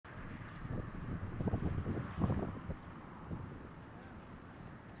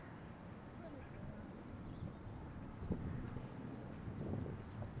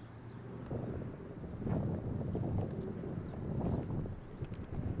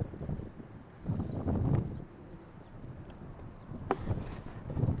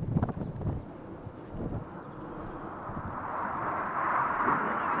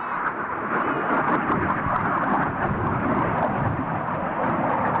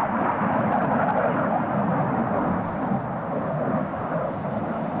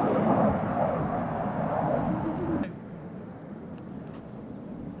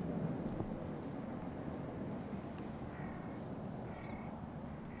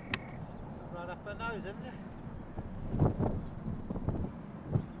up her nose, haven't you?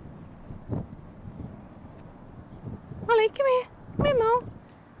 Molly, come here. Come here, Mole.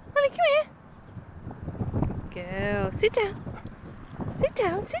 Molly, come here. Good girl. Sit down. Sit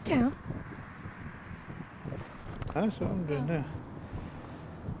down, sit down. That's what I'm doing now.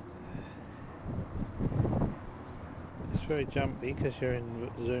 It's very jumpy because you're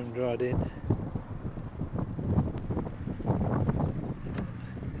zoomed right in.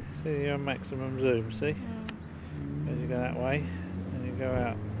 See, you're on maximum zoom, see? As you go that way, and you go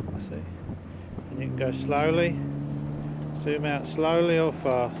out, see? And you can go slowly, zoom out slowly or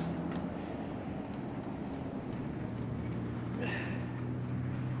fast.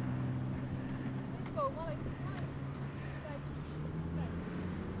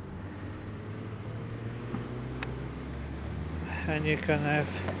 And you can have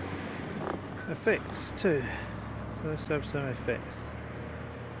effects too. So let's have some effects.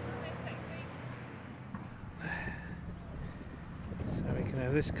 So we can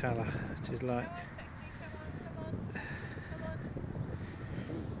have this colour, which is like a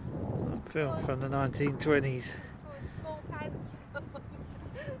film from the 1920s. Small pants. Come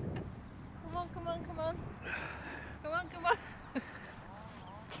on, come on, come on. Come on, come on.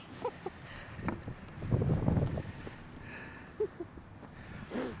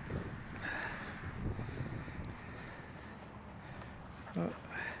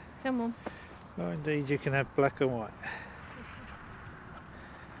 Come on. Oh, indeed, you can have black and white.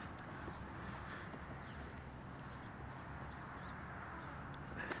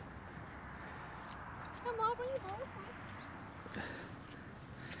 Come on, bring your boy.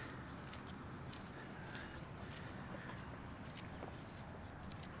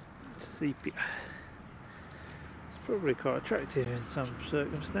 Sepia. It's probably quite attractive in some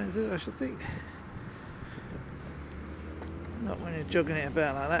circumstances, I should think. Not when you're jogging it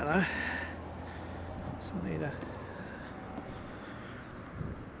about like that though. So I need a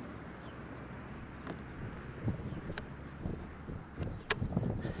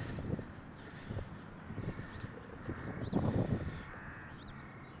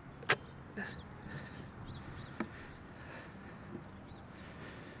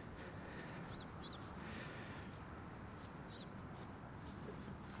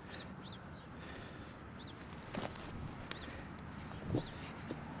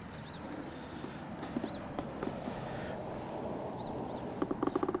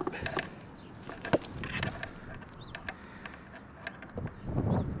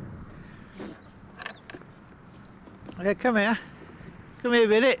yeah, come here. Come here,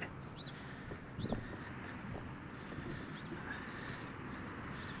 Billy.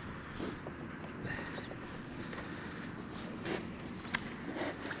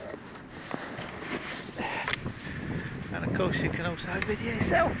 And of course you can also video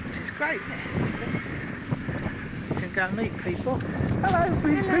yourself, which is great, isn't it? You can go and meet people. Hello,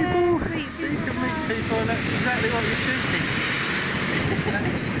 meet people. You can meet people, and that's exactly what you're shooting.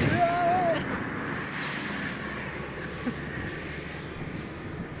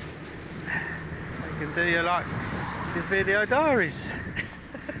 Do you like your video diaries?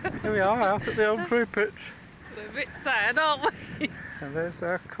 Here we are out at the old Pripyat. We're a bit sad, aren't we? And there's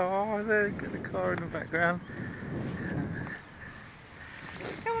our car there, get the car in the background.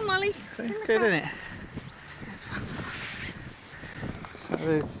 Come on, Molly. See, it's good, isn't it? So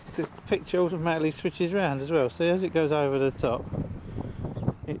the picture automatically switches round as well. See, as it goes over the top,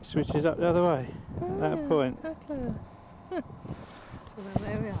 it switches up the other way at that point. How clever. Well,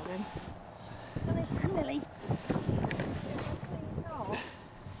 there we are then. And it's smelly.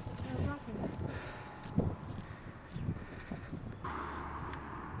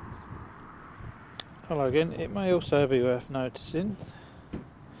 Hello again. It may also be worth noticing.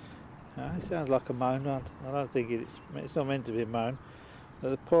 It sounds like a moan. I don't think it's not meant to be a moan. But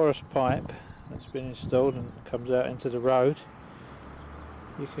the porous pipe that's been installed and comes out into the road,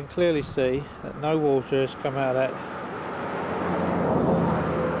 you can clearly see that no water has come out of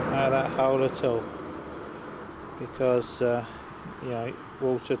that hole at all, because you know,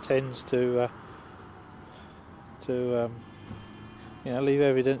 water tends to you know, leave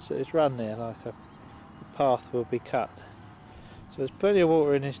evidence that it's run there, like a path will be cut. So there's plenty of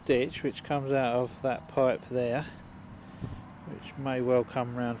water in this ditch which comes out of that pipe there, which may well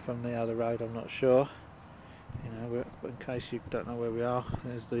come round from the other road, I'm not sure. You know, in case you don't know where we are,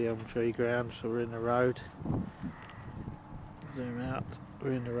 there's the elm tree ground, so we're in the road. Zoom out,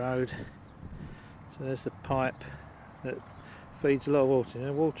 we're in the road. So there's the pipe that feeds a lot of water.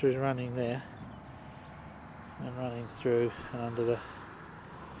 The water is running there and running through and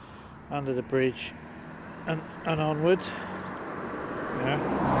under the bridge and onwards. Yeah,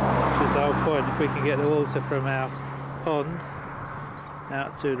 which that's the whole point. If we can get the water from our pond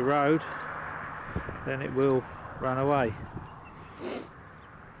out to the road, then it will run away.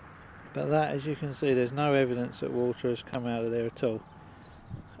 But that, as you can see, there's no evidence that water has come out of there at all,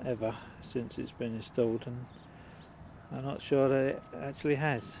 ever, since it's been installed, and I'm not sure that it actually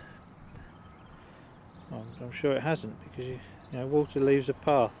has. I'm sure it hasn't, because you know, water leaves a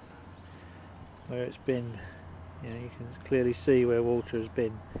path where it's been. You know, you can clearly see where water has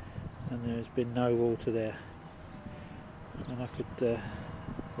been, and there has been no water there. And I could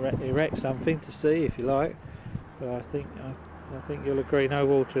erect something to see if you like, but I think you'll agree no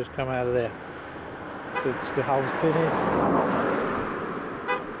water has come out of there since the hole's been in.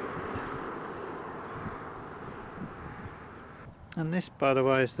 And this, by the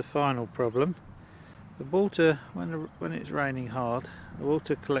way, is the final problem. The water, when it's raining hard, the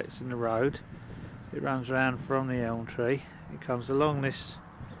water collects in the road. It runs around from the elm tree. It comes along this.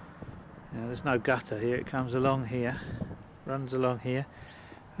 You know, there's no gutter here. It comes along here, runs along here,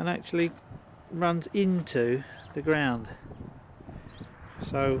 and actually runs into the ground.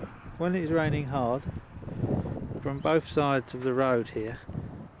 So when it's raining hard, from both sides of the road here,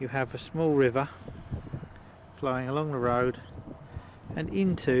 you have a small river flowing along the road and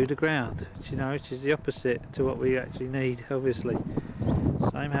into the ground, which is the opposite to what we actually need, obviously.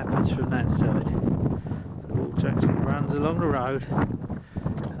 Same happens from that side. The water actually runs along the road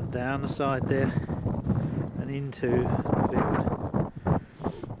and down the side there and into the field.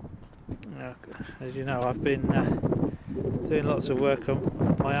 Now, as you know, I've been doing lots of work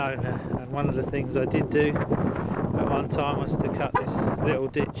on my own, and one of the things I did do at one time was to cut this little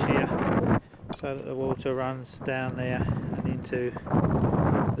ditch here so that the water runs down there and into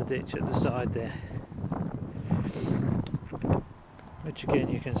the ditch at the side there, which again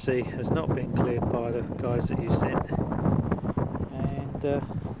you can see has not been cleared by the guys that you sent, and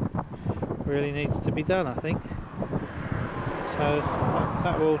really needs to be done, I think. So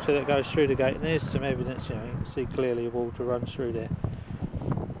that water that goes through the gate, and there's some evidence, you can see clearly water runs through there.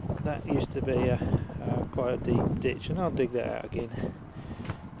 That used to be quite a deep ditch, and I'll dig that out again.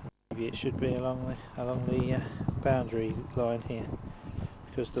 Maybe it should be along the boundary line here,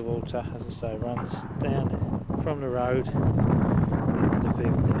 because the water, as I say, runs down from the road into the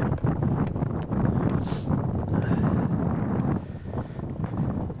field there.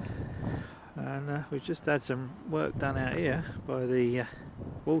 And we've just had some work done out here by the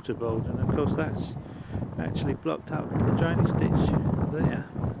water board, and of course that's actually blocked up the drainage ditch there.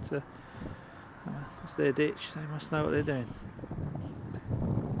 But it's their ditch, they must know what they're doing.